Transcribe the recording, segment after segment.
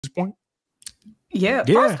this point? Yeah.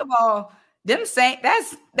 First of all,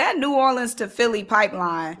 that New Orleans to Philly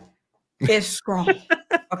pipeline is strong.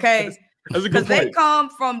 Okay. Because they come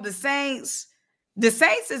from the Saints. The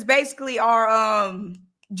Saints is basically our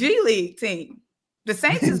G League team. The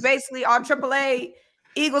Saints is basically our AAA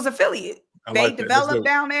Eagles affiliate. They develop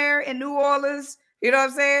down there in New Orleans. You know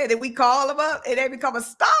what I'm saying? Then we call them up and they become a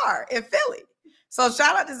star in Philly. So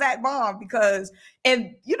shout out to Zach Baun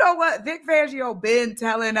and you know what? Vic Fangio been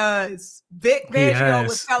telling us. Vic Fangio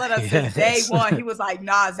was telling us since day one. He was like,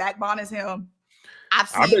 nah, Zach Baun is him.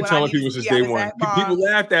 I've been telling people since day one. People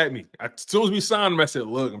laughed at me. As soon as we signed him, I said,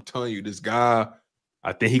 look, I'm telling you, this guy,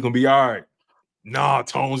 I think he gonna be all right. Nah,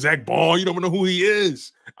 Tone, Zach Baun, you don't know who he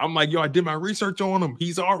is. I'm like, yo, I did my research on him.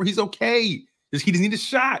 He's okay. He just need a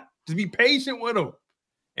shot. Just be patient with him.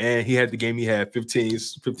 And he had the game. He had 15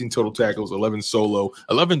 total tackles, 11 solo.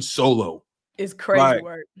 11 solo. It's crazy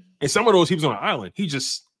work. And some of those, he was on an island. He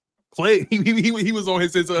just played. He was on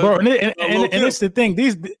his bro. And it's the thing.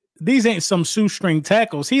 These ain't some shoestring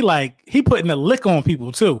tackles. He putting a lick on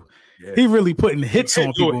people too. Yeah. He really putting hits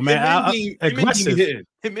on people, man. Aggressive.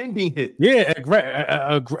 Him and being hit. Yeah,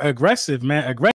 aggressive, man. Aggressive.